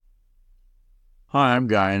Hi, I'm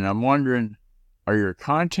Guy, and I'm wondering, are your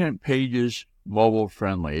content pages mobile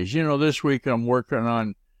friendly? As you know, this week I'm working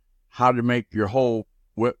on how to make your whole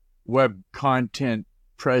web content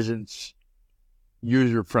presence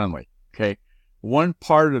user friendly. Okay. One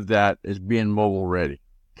part of that is being mobile ready.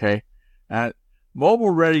 Okay. Mobile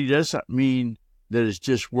ready doesn't mean that it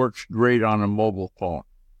just works great on a mobile phone.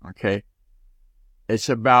 Okay. It's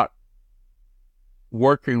about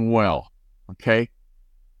working well. Okay.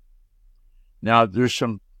 Now, there's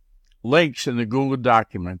some links in the Google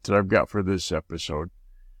document that I've got for this episode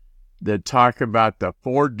that talk about the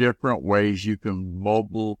 4 different ways you can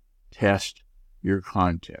mobile test your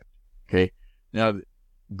content. Okay. Now,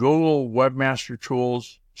 Google Webmaster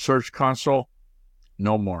Tools, Search Console,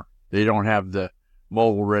 no more. They don't have the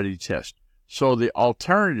mobile ready test. So the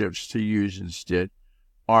alternatives to use instead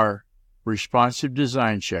are Responsive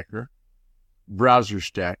Design Checker, Browser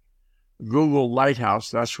Stack, Google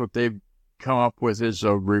Lighthouse. That's what they've come up with as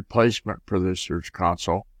a replacement for the Search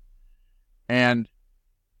Console, and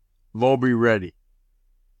Mobi Ready.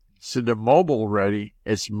 So the mobile ready,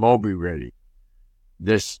 it's Mobi Ready.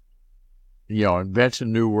 This, invents a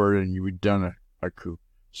new word and you've done a coup.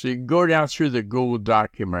 So you can go down through the Google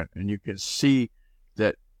document and you can see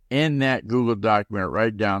that in that Google document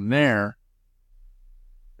right down there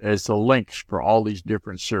is the links for all these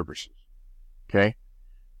different services. Okay?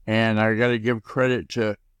 And I got to give credit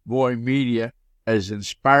to Boy Media as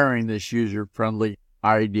inspiring this user-friendly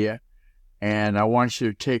idea. And I want you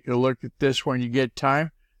to take a look at this when you get time.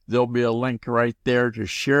 There'll be a link right there to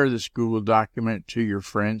share this Google document to your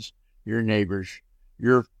friends, your neighbors,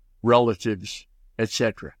 your relatives,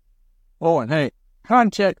 etc. Oh, and hey,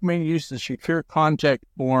 contact me. Use the secure contact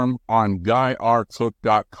form on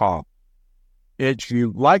GuyRCook.com. If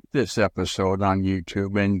you like this episode on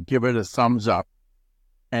YouTube, and give it a thumbs up,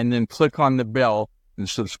 and then click on the bell and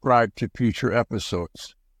subscribe to future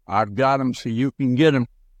episodes. I've got them so you can get them.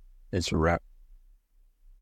 It's a wrap.